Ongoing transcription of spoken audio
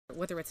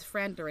whether it's a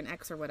friend or an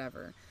ex or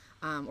whatever,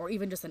 or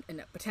even just a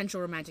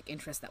potential romantic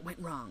interest that went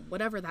wrong,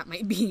 whatever that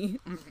might be,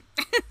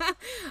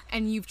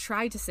 and you've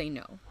tried to say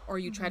no, or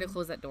you try to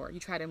close that door, you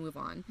try to move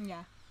on.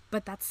 Yeah.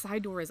 But that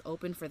side door is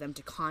open for them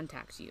to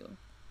contact you.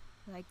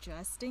 Like,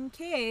 just in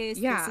case,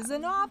 Yeah. this is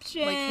an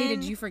option. Like, hey,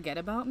 did you forget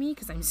about me?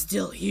 Because I'm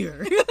still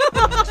here.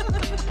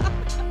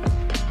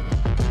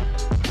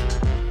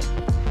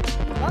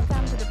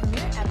 Welcome to the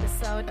premiere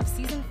episode of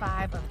Season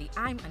 5 of the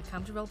I'm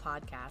Uncomfortable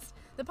podcast.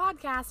 The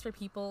podcast for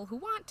people who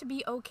want to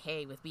be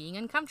okay with being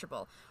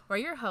uncomfortable. We're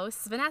your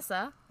hosts,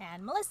 Vanessa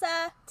and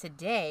Melissa.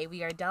 Today,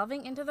 we are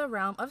delving into the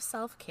realm of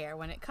self-care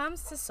when it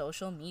comes to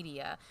social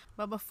media.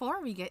 But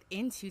before we get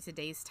into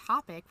today's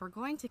topic, we're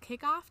going to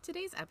kick off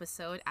today's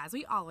episode, as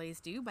we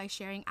always do, by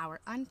sharing our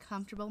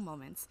uncomfortable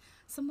moments.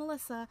 So,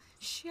 Melissa,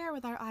 share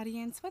with our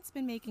audience what's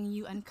been making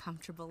you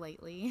uncomfortable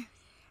lately.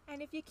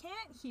 And if you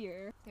can't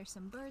hear, there's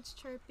some birds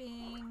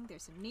chirping,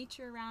 there's some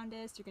nature around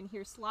us, you're going to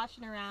hear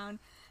sloshing around,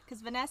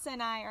 because Vanessa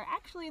and I are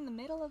actually in the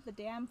middle of the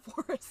damn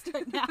forest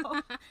right now.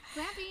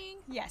 Glamping!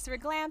 Yes, we're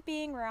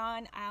glamping. We're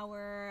on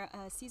our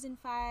Season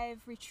 5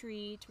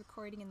 retreat,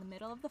 recording in the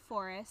middle of the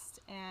forest,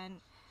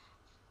 and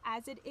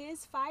as it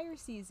is fire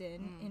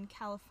season in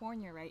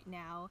California right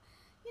now,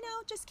 you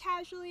know, just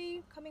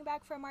casually coming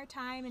back from our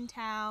time in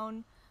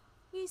town,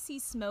 we see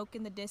smoke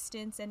in the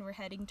distance and we're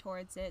heading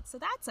towards it, so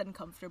that's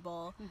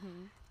uncomfortable.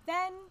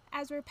 Then,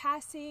 as we're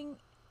passing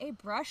a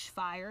brush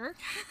fire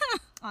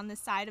on the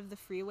side of the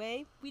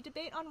freeway, we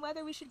debate on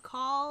whether we should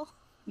call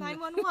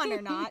 911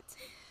 or not.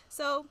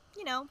 So,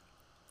 you know,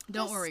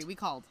 Don't worry, we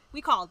called.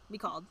 We called.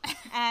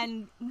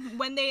 And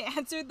when they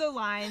answered the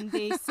line,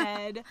 they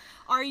said,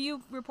 "Are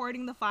you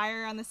reporting the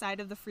fire on the side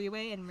of the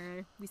freeway?"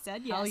 And we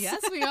said yes. Oh,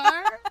 yes, we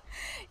are.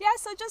 Yeah,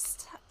 so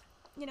just,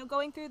 you know,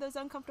 going through those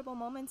uncomfortable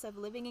moments of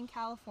living in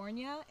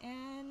California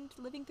and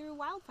living through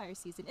wildfire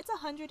season. It's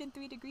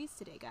 103 degrees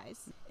today,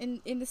 guys.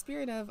 In the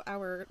spirit of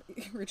our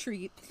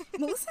retreat,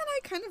 Melissa and I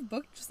kind of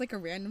booked just like a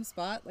random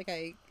spot. Like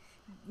I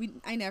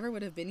never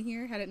would have been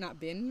here had it not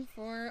been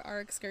for our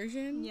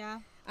excursion. Yeah.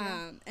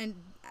 And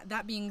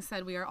that being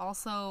said, we are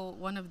also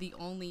one of the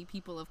only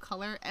people of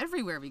color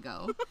everywhere we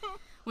go,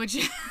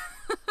 which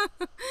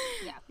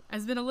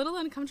has been a little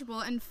uncomfortable.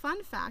 And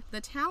fun fact,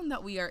 the town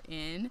that we are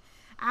in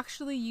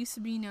actually used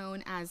to be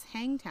known as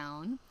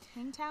Hangtown.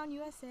 Hangtown,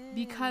 USA.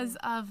 Because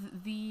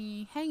of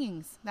the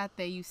hangings that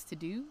they used to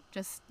do,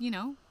 just, you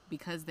know,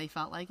 because they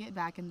felt like it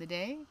back in the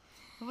day.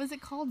 What was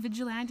it called?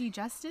 Vigilante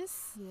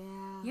justice?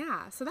 Yeah.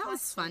 Yeah, so that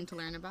was fun to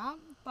learn about.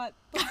 But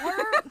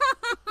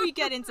we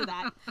get into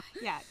that.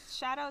 Yeah,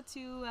 shout out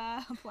to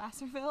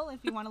Placerville.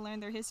 If you want to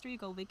learn their history,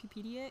 go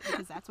Wikipedia it,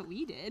 because that's what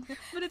we did.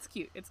 But it's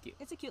cute. It's cute.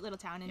 It's a cute little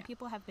town, and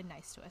people have been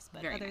nice to us.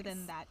 But Very other nice.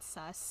 than that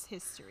sus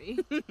history.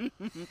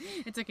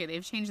 It's okay.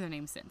 They've changed their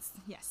name since.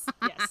 Yes.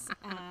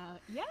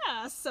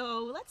 Yeah,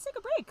 so let's take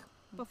a break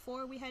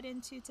before we head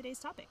into today's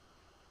topic.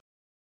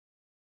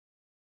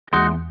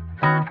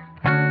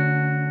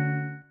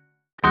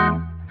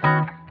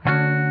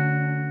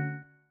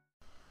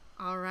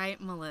 All right,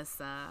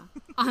 Melissa.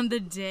 On the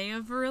day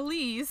of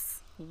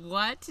release,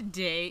 what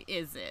day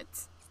is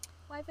it?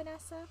 Why,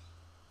 Vanessa?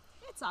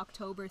 It's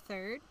October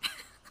 3rd.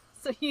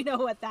 So you know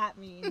what that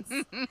means.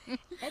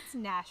 It's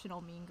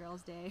National Mean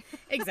Girls Day.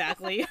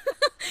 Exactly.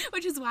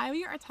 Which is why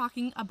we are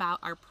talking about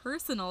our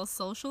personal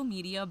social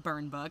media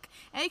burn book,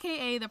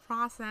 aka the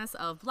process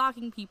of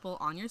blocking people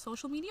on your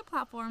social media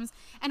platforms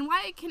and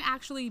why it can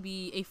actually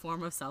be a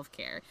form of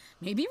self-care.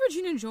 Maybe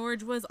Regina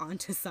George was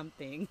onto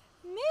something.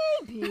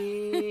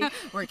 Maybe.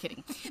 We're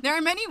kidding. There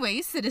are many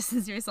ways to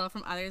distance yourself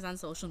from others on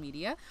social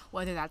media,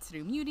 whether that's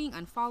through muting,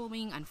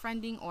 unfollowing,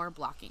 unfriending, or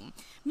blocking.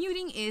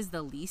 Muting is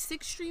the least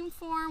extreme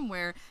form,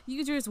 where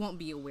users won't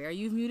be aware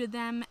you've muted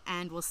them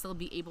and will still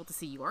be able to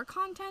see your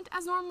content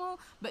as normal,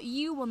 but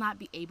you will not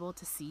be able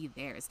to see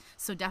theirs.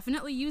 So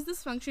definitely use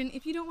this function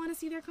if you don't want to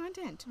see their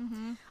content.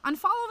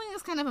 Unfollowing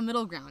is kind of a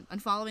middle ground.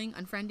 Unfollowing,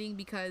 unfriending,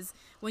 because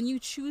when you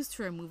choose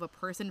to remove a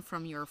person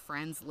from your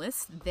friends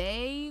list,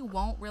 they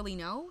won't really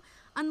know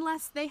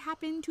unless they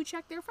happen to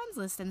check their friends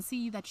list and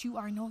see that you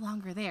are no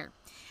longer there.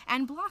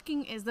 And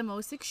blocking is the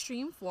most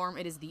extreme form.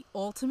 It is the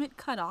ultimate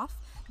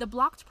cutoff. The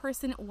blocked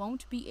person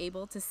won't be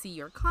able to see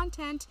your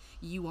content,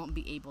 you won't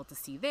be able to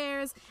see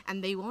theirs,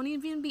 and they won't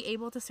even be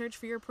able to search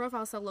for your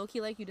profile, so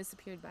low-key like you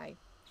disappeared by.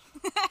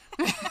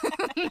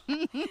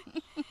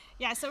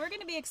 Yeah, so we're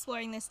going to be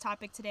exploring this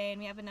topic today,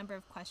 and we have a number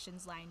of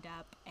questions lined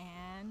up,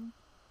 and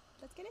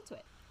let's get into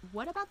it.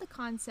 What about the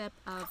concept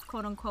of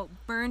quote-unquote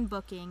burn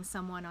booking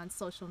someone on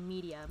social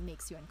media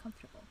makes you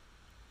uncomfortable?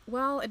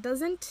 Well, it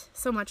doesn't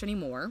so much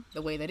anymore,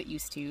 the way that it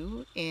used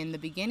to. In the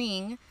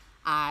beginning,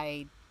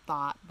 I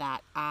thought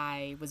that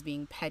I was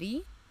being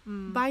petty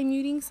by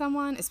muting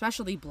someone,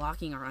 especially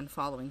blocking or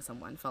unfollowing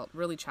someone. Felt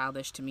really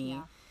childish to me.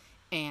 Yeah.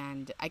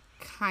 And I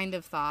kind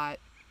of thought,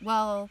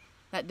 well,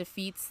 that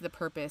defeats the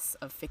purpose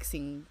of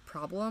fixing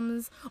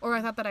problems. Or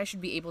I thought that I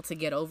should be able to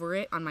get over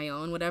it on my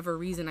own, whatever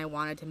reason I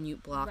wanted to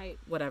mute, block, Right.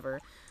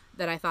 whatever.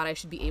 That I thought I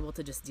should be able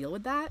to just deal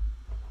with that.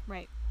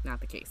 Right. Not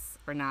the case.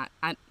 Or not.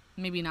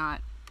 Maybe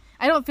not.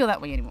 I don't feel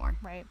that way anymore.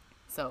 Right.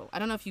 So I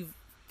don't know if you've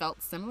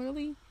felt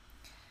similarly.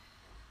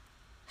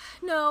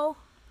 No.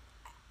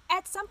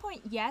 At some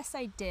point, yes,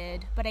 I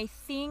did. But I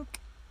think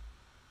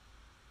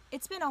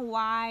it's been a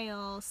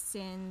while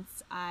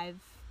since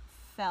I've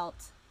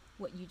felt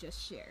what you just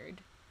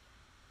shared.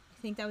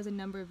 I think that was a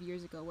number of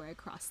years ago where I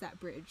crossed that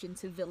bridge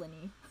into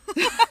villainy.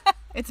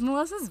 It's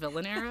Melissa's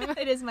villain era.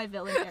 It is my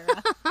villain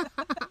era.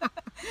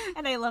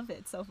 And I love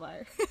it so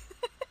far.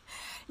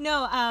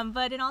 No,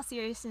 but in all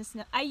seriousness,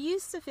 no, I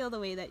used to feel the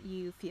way that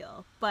you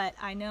feel. But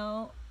I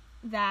know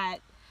that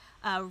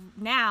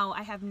now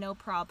I have no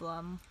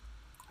problem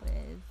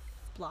with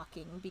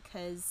blocking,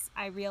 because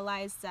I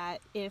realize that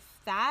if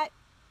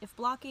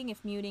blocking,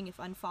 if muting, if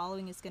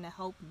unfollowing is going to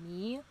help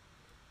me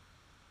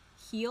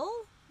heal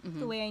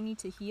the way I need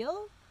to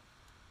heal,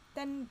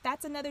 then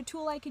that's another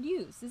tool I could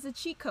use. It's a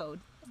cheat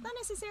code. It's not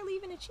necessarily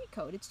even a cheat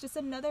code. It's just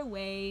another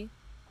way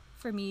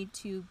for me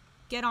to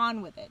get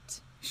on with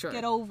it. Sure.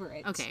 Get over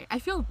it. Okay, I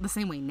feel the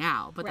same way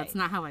now, but Right. that's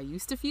not how I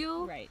used to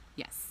feel. Right.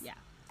 Yes. Yeah.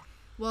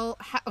 Well,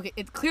 okay,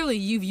 clearly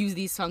you've used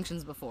these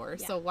functions before,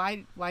 Yeah. so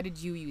why did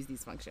you use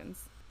these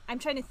functions? I'm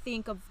trying to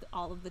think of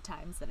all of the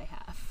times that I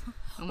have.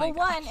 Oh my Well,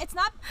 gosh. one, it's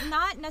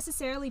not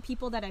necessarily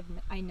people that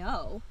I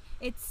know.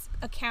 It's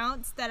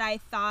accounts that I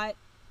thought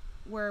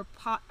were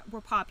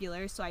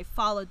popular, so I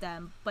followed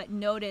them, but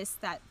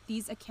noticed that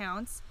these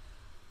accounts,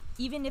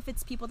 even if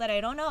it's people that I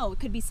don't know, it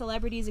could be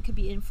celebrities, it could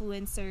be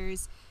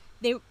influencers,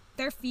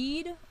 their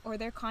feed or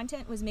their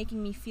content was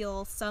making me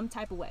feel some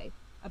type of way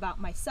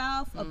about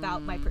myself,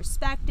 about my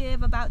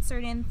perspective about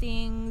certain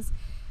things.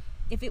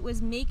 If it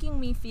was making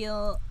me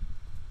feel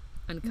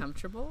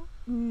Uncomfortable?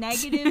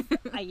 negative,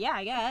 yeah,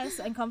 I guess,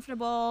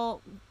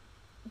 uncomfortable,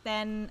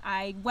 then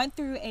I went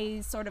through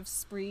a sort of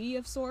spree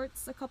of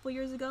sorts a couple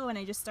years ago, and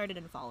I just started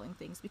unfollowing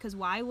things, because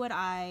why would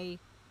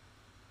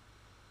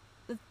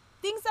the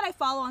things that I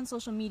follow on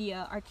social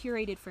media are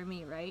curated for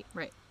me, right?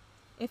 Right.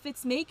 If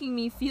it's making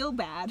me feel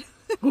bad,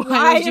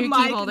 Why would you am keep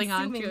I holding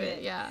on to consuming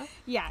it? Yeah.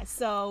 Yeah,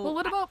 so Well,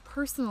 what about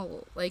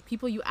personal, like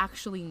people you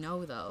actually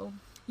know, though?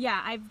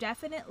 yeah, I've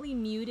definitely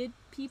muted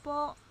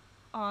people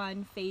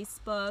on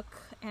Facebook,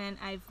 and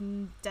I've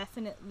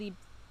definitely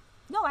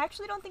no, I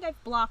actually don't think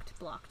I've blocked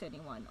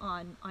anyone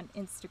on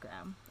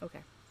Instagram.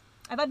 Okay.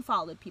 I've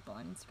unfollowed people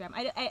on Instagram.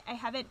 I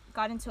haven't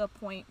gotten to a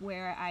point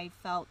where I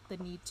felt the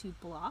need to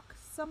block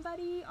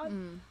somebody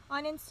on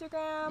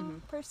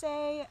Instagram per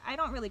se. I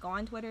don't really go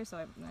on Twitter, so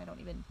I don't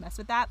even mess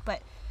with that.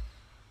 But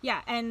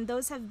yeah, and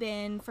those have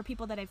been, for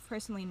people that I've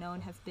personally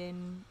known, I've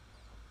been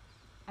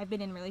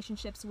in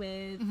relationships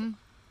with,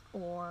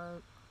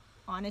 or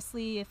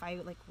honestly, if I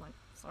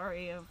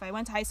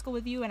went to high school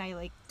with you and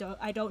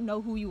I don't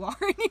know who you are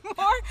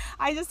anymore,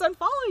 I just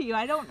unfollow you.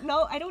 I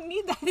don't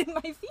need that in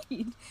my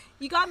feed.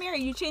 You got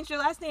married, you changed your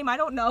last name, I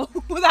don't know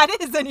who that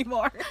is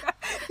anymore.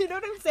 You know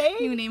what I'm saying?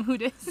 New name, who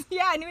dis?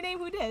 Yeah, new name,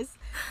 who dis.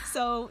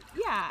 So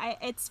yeah,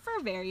 it's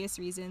for various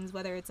reasons,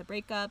 whether it's a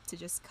breakup, to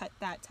just cut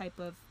that type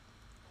of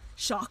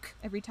shock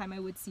every time I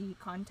would see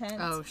content.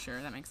 Oh,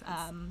 sure, that makes sense.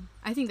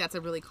 I think that's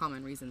a really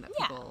common reason that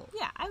people...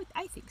 Yeah,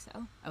 I think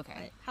so. Okay.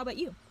 But how about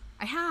you?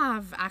 I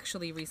have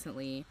actually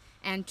recently,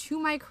 and to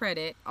my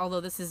credit,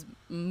 although this is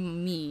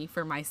me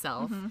for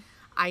myself,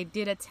 I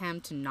did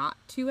attempt not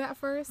to at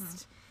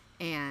first.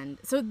 And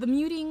so the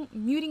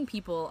muting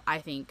people, I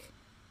think,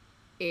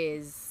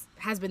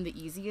 has been the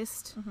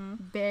easiest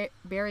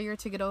barrier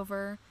to get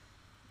over,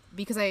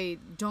 because I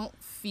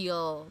don't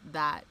feel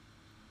that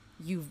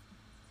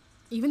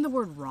even the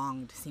word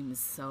wronged seems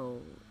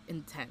so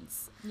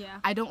intense. Yeah.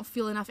 I don't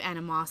feel enough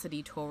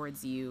animosity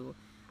towards you.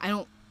 I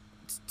don't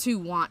to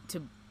want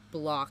to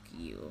block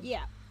you.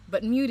 Yeah.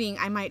 But muting,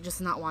 I might just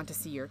not want to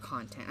see your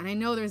content. And I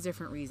know there's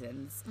different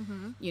reasons.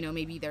 You know,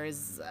 maybe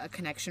there's a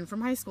connection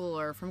from high school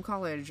or from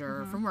college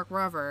or from work,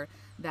 wherever,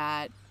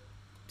 that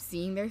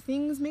seeing their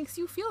things makes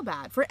you feel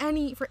bad for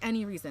any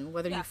reason,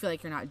 whether you feel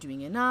like you're not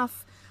doing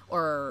enough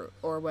or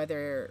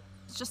whether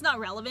It's just not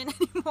relevant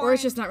anymore. or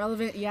it's just not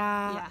relevant.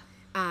 Yeah.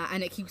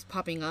 And it keeps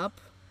popping up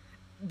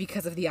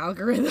because of the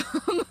algorithm.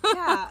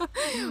 Yeah.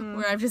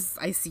 Where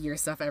I see your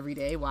stuff every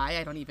day. Why?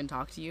 I don't even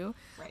talk to you.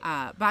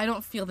 Right. But I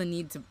don't feel the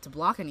need to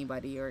block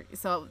anybody,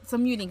 so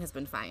muting has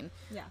been fine.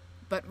 Yeah.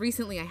 But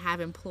recently I have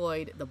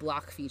employed the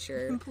block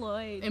feature.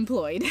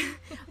 Employed.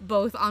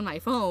 Both on my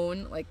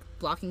phone, like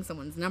blocking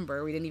someone's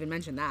number. We didn't even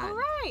mention that. All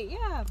right.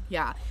 Yeah.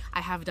 Yeah,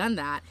 I have done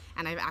that,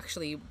 and I've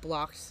actually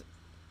blocked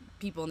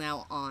people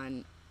now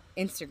on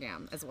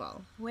Instagram as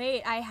well.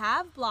 Wait, I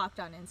have blocked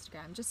on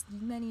Instagram just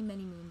many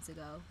moons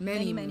ago.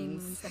 Many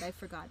moons that I've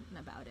forgotten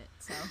about it.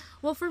 So.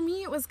 Well, for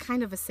me, it was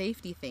kind of a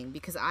safety thing,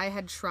 because I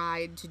had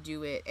tried to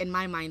do it, in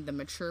my mind, the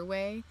mature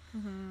way.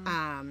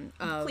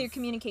 Of Clear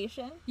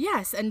communication.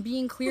 Yes, and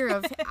being clear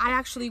of, I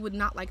actually would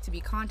not like to be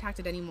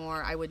contacted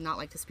anymore. I would not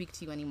like to speak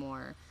to you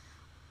anymore.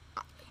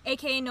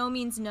 AKA no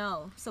means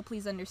no, so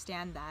please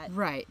understand that.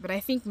 Right, but I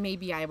think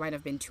maybe I might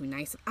have been too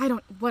nice. I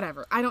don't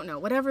know.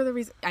 Whatever the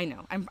reason, I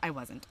know, I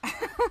wasn't.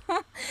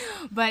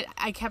 But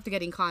I kept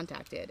getting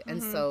contacted,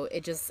 and so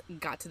it just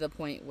got to the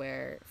point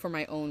where, for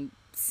my own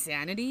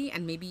sanity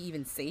and maybe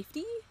even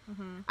safety,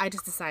 I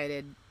just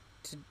decided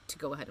to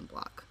go ahead and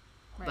block.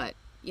 Right. But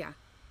yeah,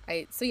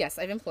 so yes,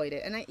 I've employed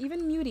it, and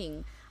even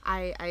muting,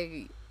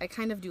 I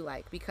kind of do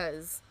like,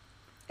 because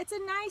it's a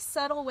nice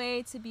subtle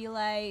way to be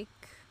like,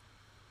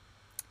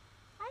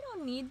 I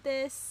don't need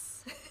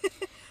this,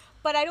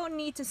 but I don't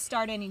need to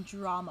start any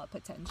drama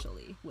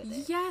potentially with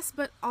it. Yes,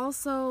 but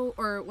also,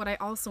 or what I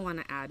also want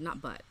to add,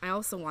 I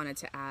also wanted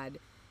to add,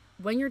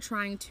 when you're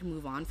trying to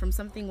move on from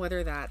something,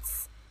 whether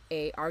that's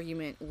a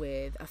argument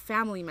with a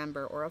family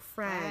member or a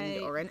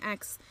friend or an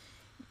ex,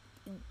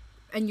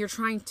 and you're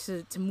trying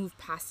to move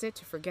past it,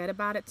 to forget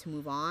about it, to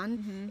move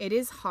on, it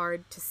is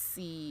hard to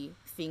see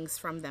things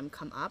from them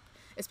come up,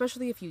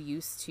 especially if you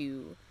used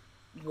to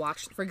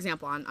watch, for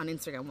example, on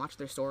Instagram, watch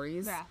their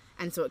stories. Yeah.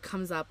 And so it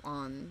comes up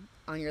on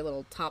your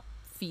little top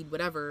feed,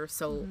 whatever,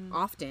 so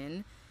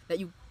often that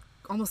you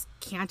almost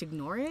can't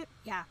ignore it.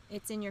 Yeah,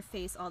 it's in your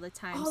face all the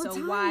time. All the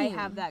so why time.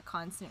 have that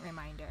constant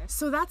reminder?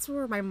 So that's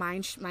where my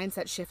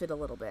mindset shifted a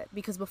little bit,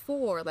 because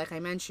before, like I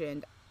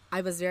mentioned,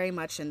 I was very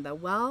much in the,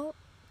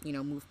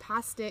 move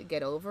past it,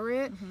 get over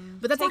it.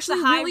 But that's Take the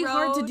actually high really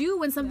hard to road. do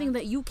when something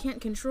that you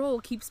can't control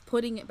keeps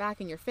putting it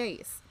back in your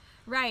face.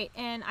 Right,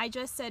 and I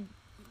just said,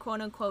 quote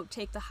unquote,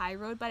 take the high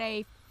road, but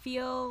I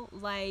feel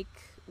like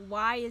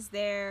why does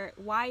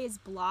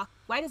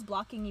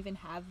blocking even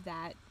have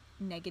that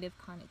negative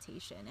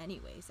connotation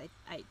anyways?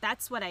 I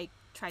that's what I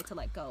try to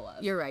let go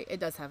of. You're right, it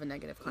does have a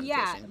negative connotation.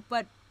 Yeah,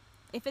 but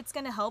if it's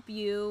going to help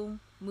you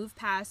move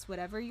past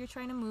whatever you're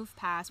trying to move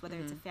past, whether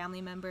it's a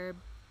family member,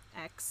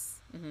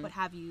 ex, what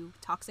have you,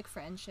 toxic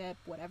friendship,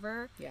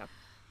 whatever,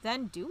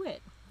 then do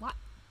it.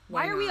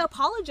 Why are we not?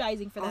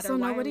 apologizing for that? Also,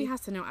 nobody has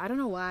to know. I don't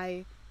know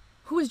why.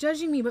 Who was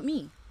judging me but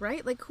me,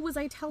 right? Like, who was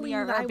I telling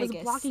that I was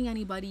blocking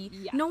anybody?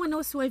 Yeah. No one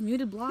knows who I've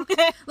muted, blocked.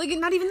 Like,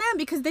 not even them,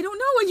 because they don't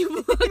know when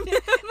you block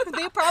them.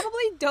 They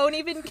probably don't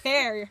even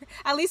care.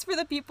 At least for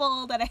the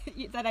people that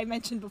I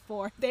mentioned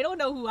before. They don't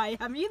know who I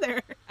am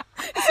either.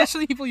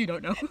 Especially people you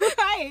don't know.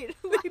 Right.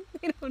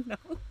 They don't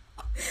know.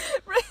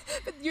 Right?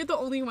 But you're the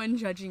only one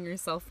judging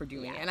yourself for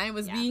doing it. And I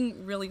was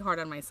being really hard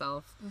on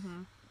myself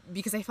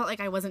because I felt like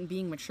I wasn't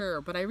being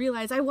mature. But I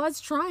realized I was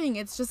trying.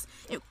 It's just...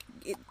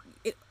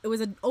 It was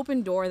an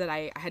open door that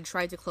I had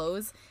tried to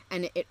close,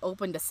 and it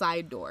opened a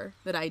side door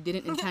that I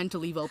didn't intend to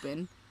leave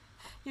open.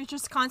 You're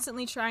just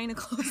constantly trying to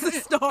close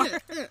this door.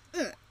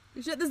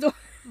 Shut this door.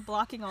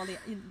 Blocking all the...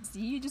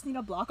 You just need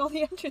to block all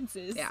the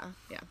entrances. Yeah.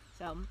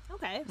 So,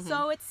 okay.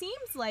 So it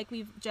seems like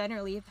we've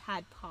generally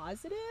had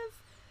positive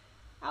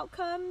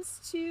outcomes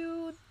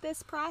to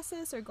this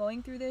process, or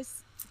going through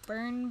this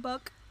burn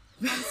book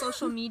on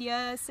social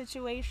media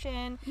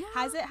situation. Yeah.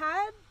 Has it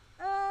had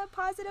a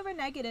positive or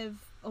negative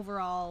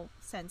overall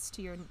sense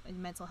to your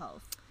mental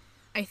health?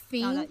 I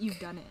think now that you've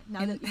done it,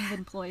 now that you've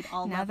employed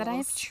all now levels, that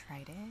I've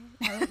tried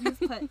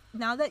it,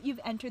 now that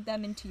you've entered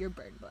them into your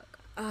burn book,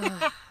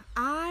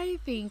 I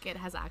think it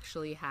has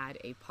actually had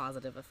a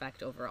positive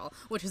effect overall,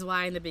 which is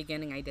why in the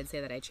beginning I did say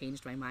that I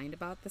changed my mind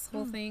about this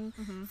whole thing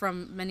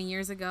from many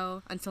years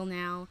ago until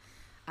now.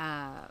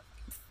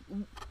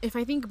 If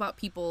I think about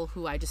people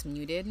who I just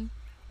muted,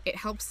 it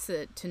helps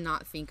to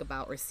not think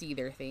about or see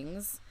their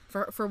things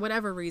for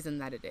whatever reason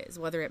that it is,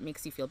 whether it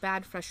makes you feel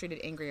bad,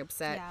 frustrated, angry,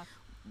 upset,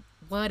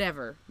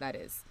 whatever that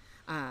is.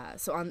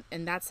 So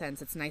in that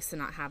sense, it's nice to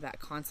not have that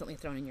constantly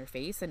thrown in your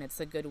face, and it's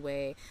a good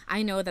way.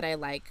 I know that I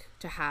like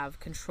to have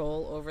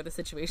control over the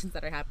situations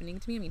that are happening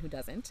to me. I mean, who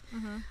doesn't?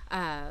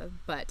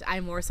 But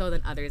I more so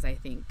than others, I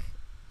think,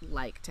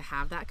 like to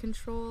have that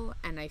control,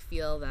 and I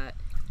feel that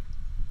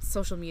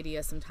social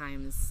media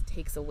sometimes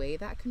takes away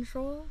that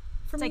control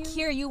from it's like,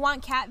 here, you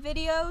want cat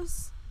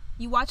videos?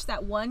 You watch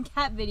that one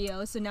cat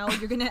video, so now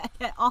you're gonna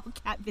get all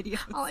cat videos.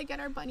 All I get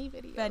are bunny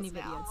videos. Bunny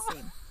videos,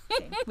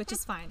 same, which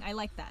is fine. I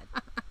like that.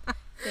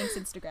 Thanks,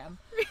 Instagram.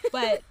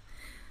 But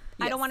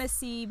I don't want to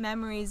see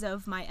memories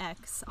of my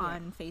ex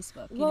on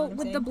Facebook. You know what I'm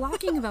with saying? the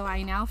blocking though,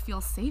 I now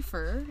feel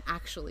safer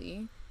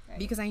actually,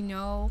 because I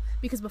know,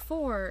 because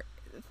before,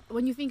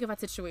 when you think of a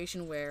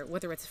situation where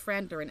whether it's a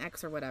friend or an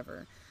ex or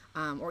whatever,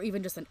 or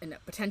even just a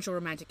potential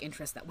romantic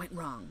interest that went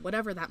wrong,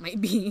 whatever that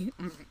might be,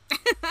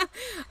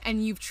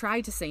 and you've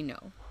tried to say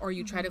no, or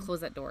you try to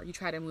close that door, you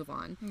try to move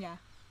on,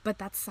 but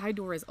that side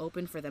door is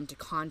open for them to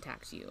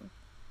contact you.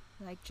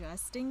 Like,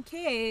 just in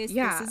case,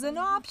 this is an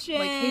option.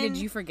 Like, hey, did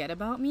you forget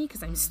about me?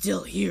 Because I'm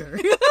still here.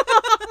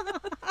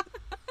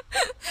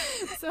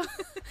 So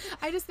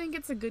I just think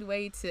it's a good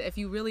way to, if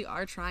you really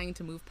are trying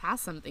to move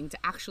past something, to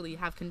actually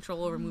have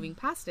control over moving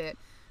past it,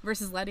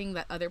 versus letting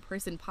that other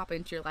person pop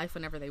into your life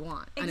whenever they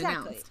want,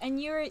 unannounced.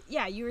 And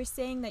you were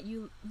saying that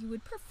you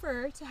would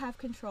prefer to have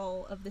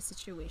control of the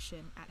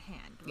situation at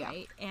hand,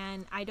 right?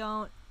 And I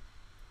don't...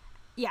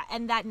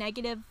 and that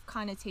negative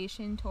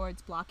connotation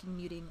towards blocking,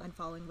 muting,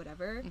 unfollowing,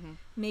 whatever,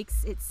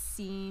 makes it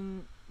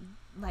seem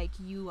like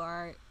you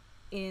are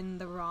in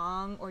the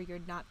wrong, or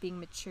you're not being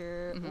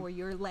mature, or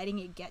you're letting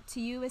it get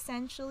to you,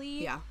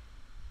 essentially.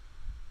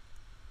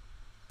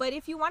 But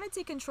if you want to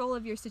take control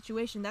of your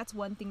situation, that's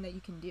one thing that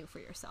you can do for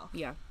yourself.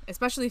 Yeah,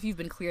 especially if you've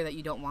been clear that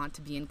you don't want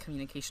to be in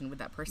communication with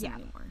that person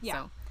anymore.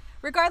 Yeah. So.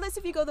 Regardless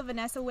if you go the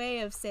Vanessa way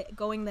of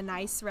going the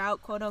nice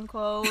route, quote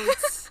unquote,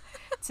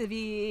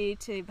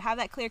 to have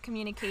that clear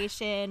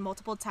communication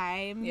multiple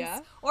times,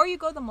 or you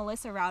go the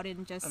Melissa route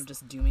and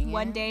just doing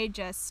one it. day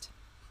just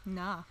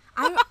nah.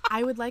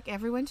 I would like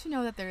everyone to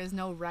know that there is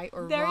no right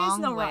or There wrong is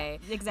no way.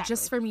 right. Exactly.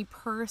 Just for me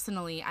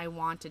personally, I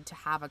wanted to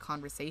have a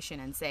conversation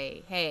and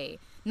say, hey,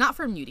 not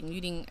for muting.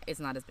 Muting is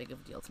not as big of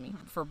a deal to me.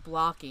 For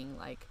blocking,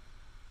 like,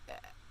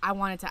 I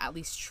wanted to at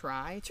least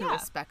try to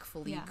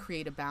respectfully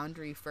create a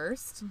boundary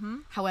first.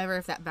 However,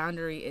 if that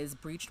boundary is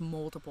breached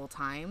multiple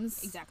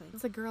times, exactly,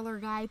 it's a girl or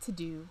guy to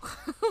do.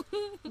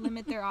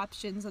 Limit their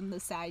options on the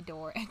side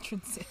door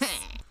entrances.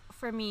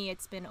 For me,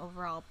 it's been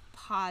overall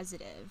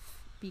positive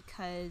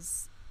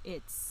because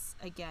it's,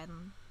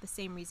 again, the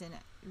same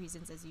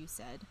reasons as you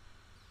said.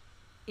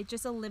 It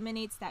just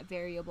eliminates that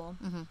variable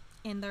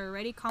in the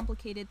already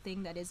complicated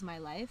thing that is my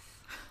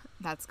life.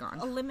 That's gone.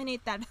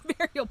 Eliminate that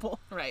variable.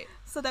 Right.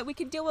 So that we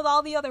can deal with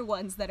all the other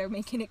ones that are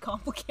making it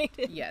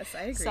complicated. Yes,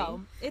 I agree.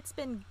 So it's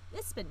been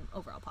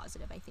overall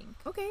positive, I think.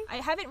 Okay. I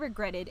haven't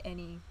regretted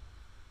any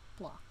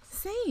blocks.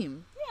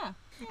 Same. Yeah.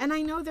 And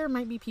I know there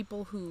might be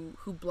people who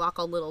block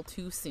a little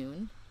too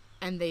soon,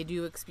 and they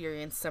do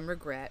experience some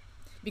regret,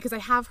 because I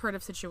have heard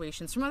of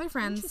situations from other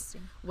friends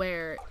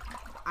where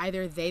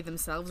either they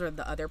themselves or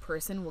the other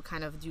person will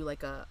kind of do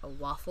like a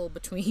waffle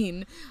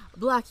between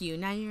block you,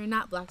 now you're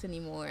not blocked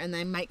anymore, and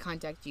then might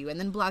contact you, and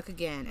then block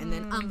again, and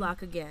then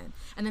unblock again,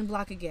 and then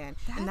block again,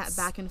 and that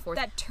back and forth.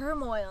 That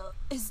turmoil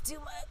is too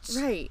much.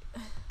 Right.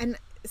 And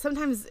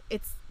sometimes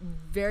it's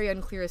very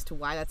unclear as to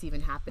why that's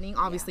even happening.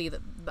 Obviously,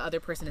 the other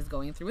person is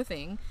going through a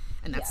thing,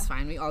 and that's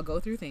fine. We all go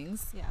through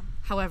things. Yeah.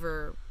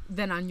 However,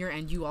 then on your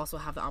end, you also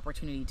have the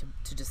opportunity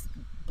to just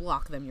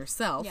block them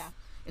yourself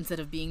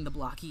instead of being the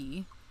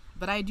blockee.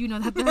 But I do know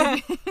that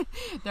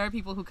there are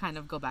people who kind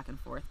of go back and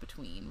forth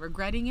between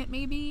regretting it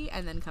maybe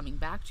and then coming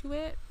back to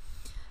it.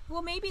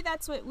 Well, maybe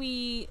that's what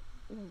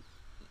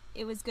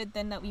it was good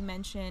then that we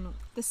mentioned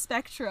the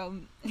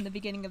spectrum in the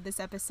beginning of this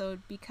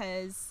episode,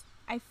 because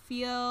I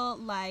feel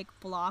like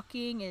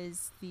blocking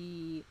is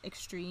the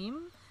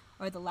extreme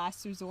or the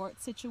last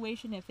resort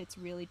situation if it's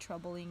really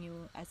troubling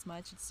you as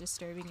much, it's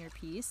disturbing your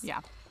peace. Yeah.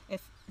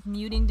 If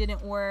muting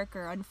didn't work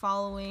or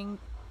unfollowing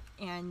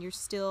and you're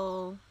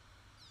still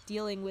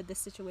dealing with the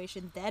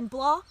situation, then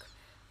block.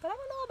 But I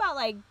don't know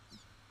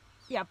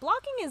about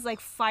blocking is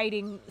like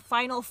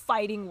final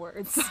fighting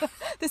words.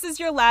 This is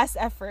your last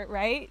effort,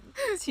 right?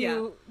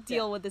 To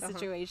deal with the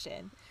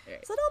situation.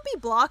 Right. So don't be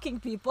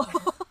blocking people.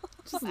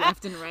 Just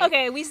left and right.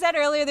 Okay, we said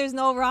earlier there's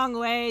no wrong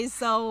way,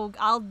 so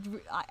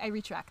I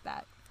retract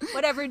that.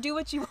 Whatever, do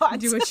what you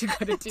want. Do what you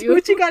gotta do. Do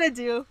what you gotta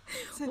do.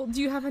 Well,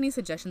 do you have any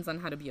suggestions on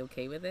how to be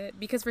okay with it?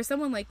 Because for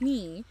someone like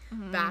me,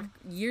 back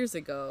years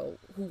ago,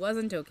 who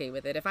wasn't okay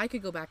with it, if I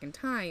could go back in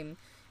time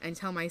and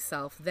tell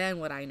myself then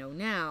what I know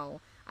now,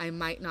 I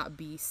might not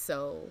be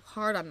so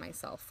hard on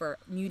myself for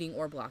muting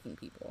or blocking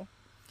people.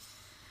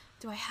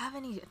 Do I have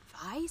any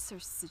advice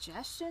or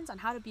suggestions on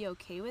how to be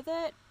okay with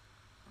it?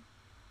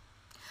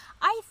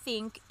 I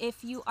think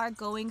if you are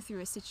going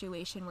through a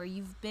situation where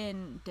you've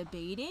been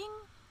debating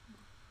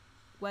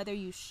whether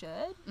you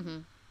should,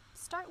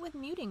 start with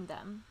muting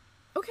them.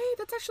 Okay,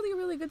 that's actually a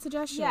really good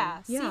suggestion.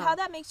 Yeah, see how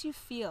that makes you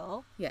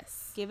feel.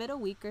 Yes. Give it a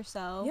week or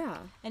so. Yeah.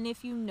 And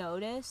if you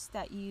notice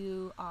that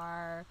you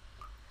are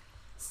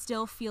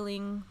still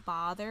feeling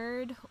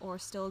bothered or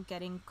still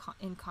getting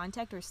in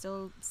contact or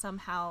still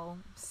somehow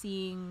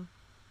seeing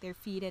their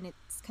feed and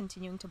it's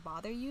continuing to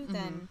bother you,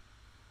 then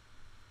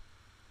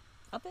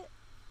up it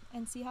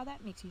and see how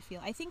that makes you feel.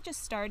 I think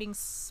just starting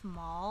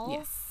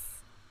small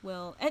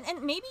will, and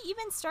maybe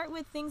even start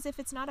with things if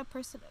it's not a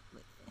person.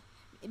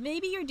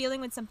 Maybe you're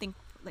dealing with something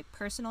like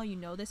personal, you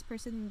know this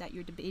person that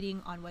you're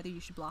debating on whether you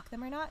should block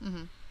them or not.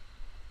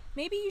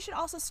 Maybe you should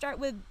also start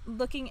with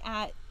looking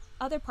at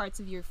other parts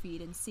of your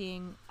feed and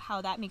seeing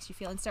how that makes you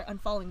feel and start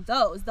unfollowing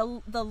those,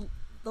 the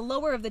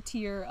lower of the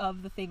tier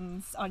of the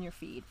things on your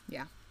feed.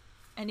 Yeah.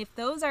 And if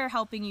those are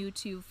helping you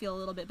to feel a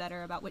little bit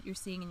better about what you're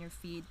seeing in your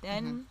feed,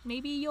 then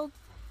maybe you'll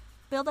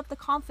build up the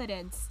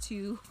confidence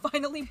to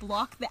finally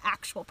block the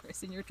actual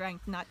person you're trying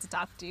not to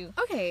talk to.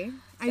 Okay, so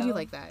I do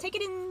like that. Take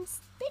it in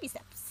baby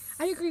steps.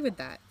 I agree with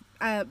that.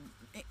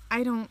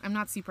 I'm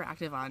not super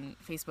active on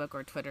Facebook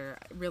or Twitter.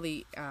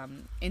 Really,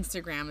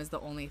 Instagram is the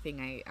only thing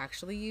I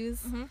actually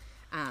use.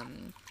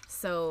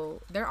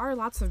 So there are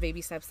lots of baby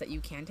steps that you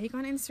can take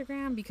on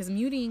Instagram, because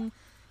muting,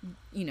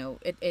 you know,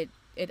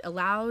 it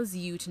allows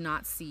you to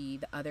not see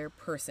the other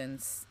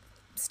person's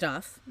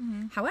stuff.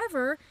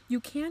 However,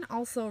 you can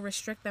also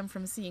restrict them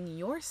from seeing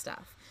your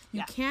stuff.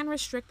 You can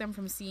restrict them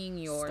from seeing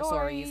your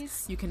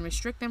stories. You can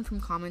restrict them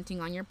from commenting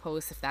on your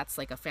posts if that's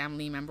like a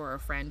family member or a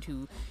friend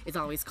who is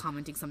always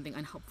commenting something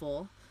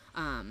unhelpful.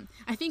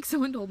 I think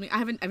someone told me,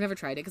 I've never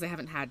tried it because I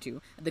haven't had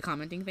to, the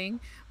commenting thing,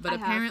 but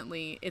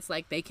apparently it's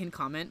like they can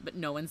comment but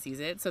no one sees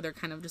it, so they're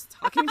kind of just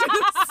talking to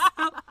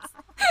themselves.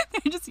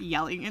 They're just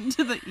yelling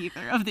into the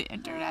ether of the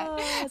internet.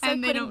 It's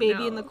and like they putting don't baby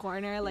know. in the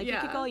corner. Like, you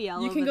could go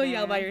yell You can over go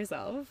yell by there.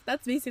 yourself.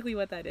 That's basically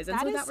what that is. And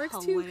That so is that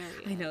works hilarious.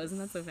 too. I know, isn't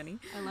that so funny?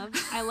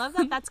 I love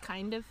that that's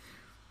kind of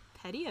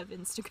petty of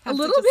Instagram A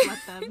little to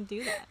just bit. let them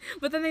do that.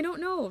 But then they don't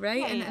know, right?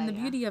 Yeah, and the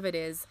yeah. beauty of it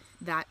is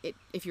that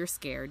if you're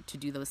scared to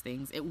do those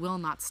things, it will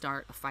not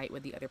start a fight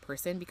with the other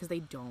person because they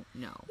don't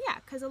know. Yeah,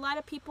 because a lot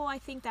of people, I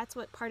think that's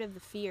what part of the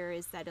fear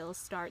is, that it'll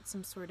start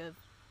some sort of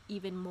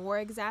even more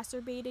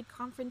exacerbated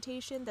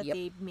confrontation that Yep.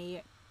 they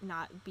may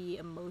not be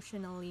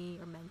emotionally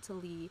or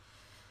mentally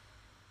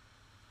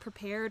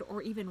prepared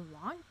or even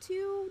want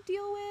to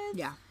deal with.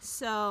 Yeah.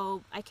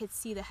 So I could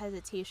see the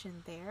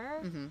hesitation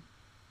there. Mm-hmm.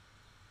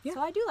 Yeah.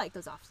 So I do like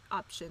those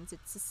options.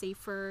 It's a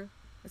safer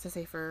It's a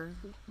safer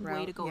way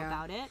route, to go yeah.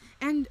 about it.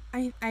 And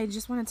I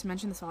just wanted to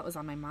mention this while it was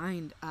on my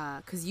mind,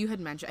 because you had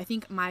mentioned, I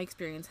think my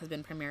experience has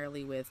been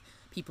primarily with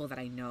people that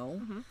I know.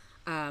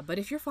 Mm-hmm. But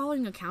if you're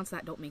following accounts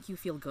that don't make you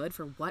feel good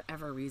for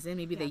whatever reason,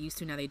 maybe they Yeah. used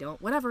to, now they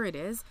don't, whatever it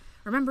is,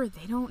 remember,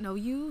 they don't know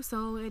you,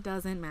 so it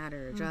doesn't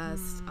matter.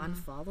 Just Mm-hmm.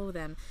 unfollow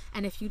them.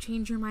 And if you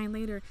change your mind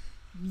later,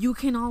 you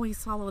can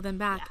always follow them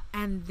back,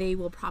 and they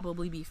will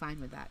probably be fine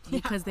with that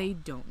because they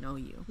don't know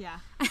you. Yeah.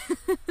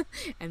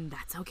 And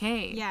that's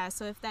okay. Yeah,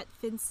 so if that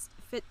fitness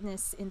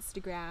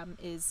Instagram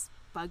is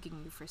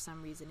bugging you for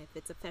some reason, if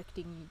it's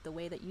affecting the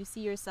way that you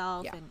see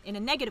yourself Yeah. and in a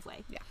negative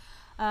way,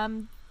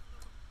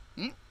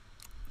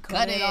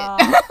 Cut it. off.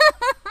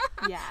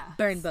 Yeah.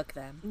 Burn book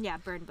them. Yeah,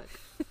 burn book.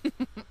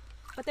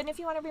 But then if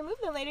you want to remove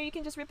them later, you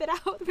can just rip it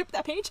out, rip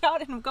that page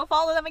out, and go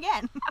follow them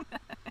again.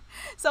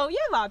 So you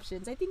have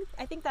options. I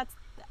think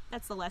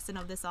that's the lesson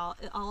of this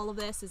all of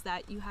this is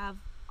that you have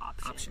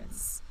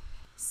options.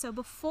 So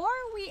before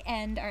we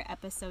end our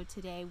episode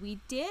today, we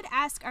did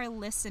ask our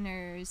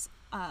listeners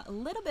a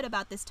little bit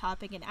about this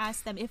topic and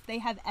asked them if they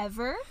have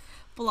ever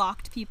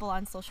blocked people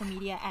on social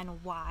media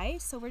and why.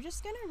 So we're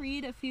just going to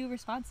read a few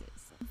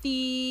responses.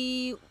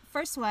 The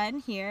first one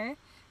here,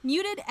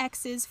 muted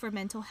exes for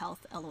mental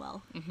health,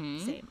 LOL.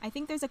 Same. I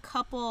think there's a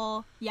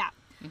couple,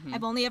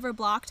 I've only ever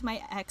blocked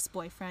my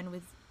ex-boyfriend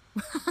with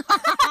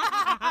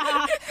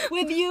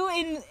with you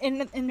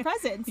in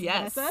presence.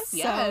 Yes, Vanessa.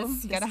 yes. So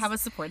You gotta have a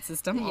support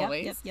system Yep,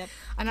 always. yep.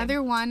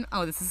 Another one,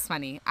 oh, this is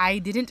funny. I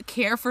didn't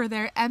care for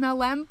their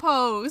MLM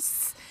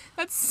posts.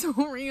 That's so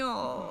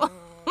real.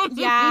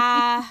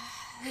 Yeah.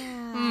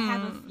 I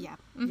have a, yeah.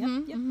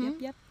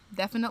 Yep.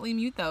 Definitely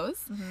mute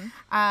those. Mm-hmm.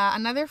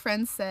 Another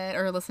friend said,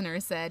 or a listener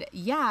said,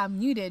 yeah,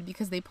 muted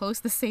because they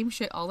post the same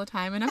shit all the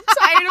time and I'm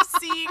tired of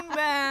seeing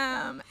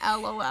them.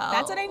 LOL.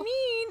 That's what I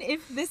mean.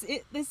 If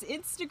this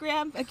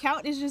Instagram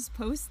account is just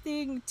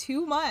posting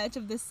too much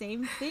of the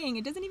same thing,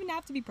 it doesn't even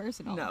have to be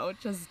personal. No,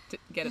 just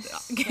get it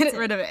That's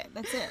rid of it.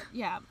 That's it.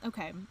 Yeah.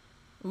 Okay.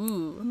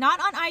 Ooh. Not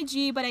on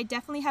IG, but I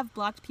definitely have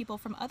blocked people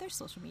from other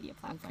social media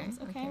platforms.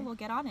 Okay, okay. we'll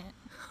get on it.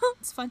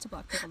 It's fun to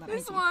block people on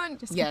This IG. one.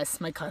 Just Yes,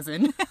 my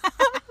cousin.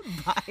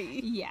 Bye.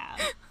 Yeah,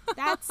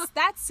 that's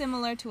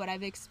similar to what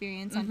I've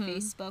experienced on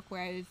Facebook,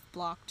 where I've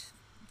blocked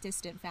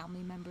distant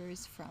family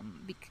members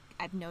from.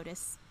 I've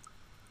noticed.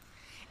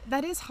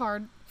 That is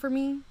hard for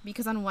me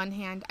because on one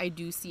hand, I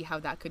do see how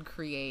that could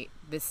create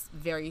this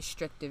very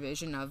strict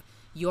division of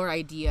your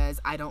ideas,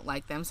 I don't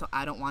like them, so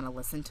I don't want to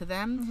listen to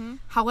them.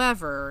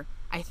 However,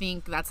 I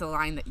think that's a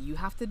line that you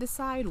have to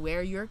decide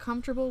where you're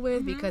comfortable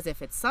with, because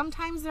if it's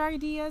sometimes their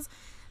ideas,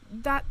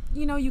 that,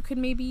 you know, you could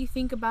maybe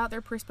think about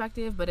their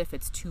perspective, but if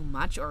it's too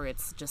much or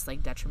it's just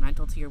like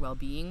detrimental to your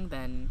well-being,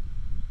 then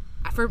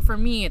for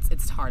me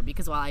it's hard,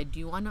 because while I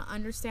do want to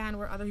understand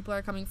where other people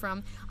are coming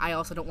from, I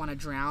also don't want to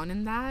drown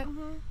in that.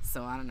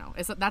 So I don't know,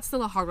 that's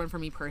still a hard one for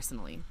me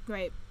personally.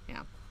 Right.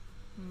 Yeah.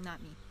 Not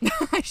me.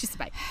 She's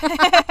bye.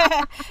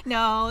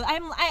 No,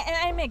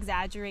 I'm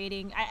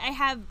exaggerating.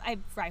 I've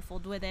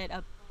rifled with it,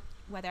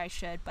 whether I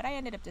should, but I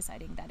ended up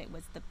deciding that it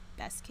was the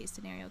best case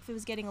scenario if it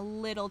was getting a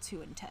little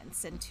too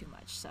intense and too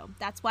much. So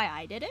that's why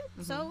I did it.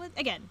 So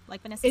again,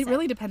 like Vanessa said, It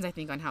really depends, I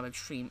think, on how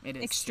extreme it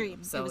is. Extreme.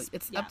 Too. So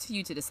it's yeah. up to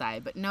you to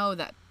decide, but know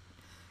that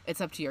it's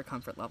up to your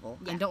comfort level.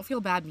 Yeah. And don't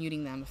feel bad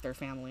muting them if they're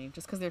family.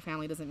 Just because they're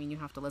family doesn't mean you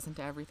have to listen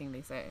to everything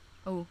they say.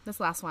 Oh, this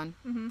last one.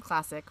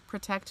 Classic.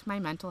 Protect my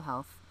mental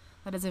health.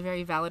 That is a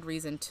very valid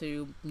reason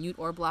to mute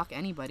or block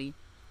anybody.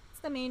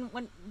 It's the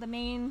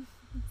main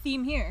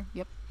theme here.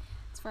 Yep.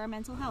 It's for our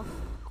mental health.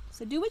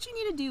 So do what you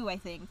need to do, I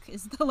think,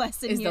 is the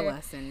lesson Is here. the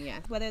lesson,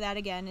 yeah. Whether that,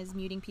 again, is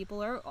muting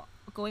people or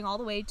going all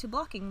the way to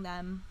blocking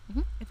them.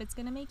 If it's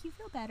going to make you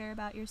feel better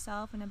about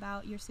yourself and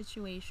about your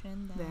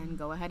situation, Then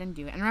go ahead and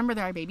do it. And remember,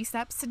 there are baby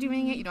steps to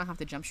doing it. You don't have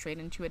to jump straight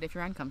into it if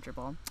you're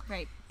uncomfortable.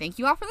 Right. Thank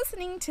you all for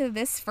listening to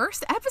this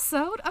first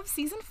episode of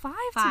Season 5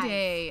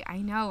 today. I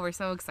know, we're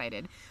so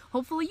excited.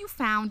 Hopefully you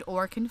found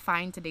or can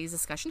find today's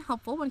discussion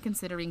helpful when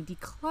considering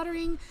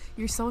decluttering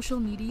your social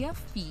media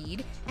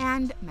feed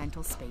and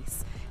mental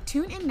space.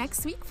 Tune in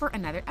next week for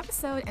another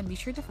episode, and be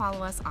sure to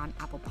follow us on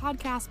Apple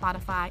Podcasts,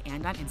 Spotify,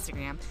 and on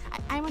Instagram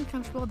at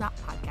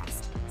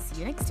I'mUncomfortable.podcast. See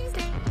you next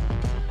Tuesday.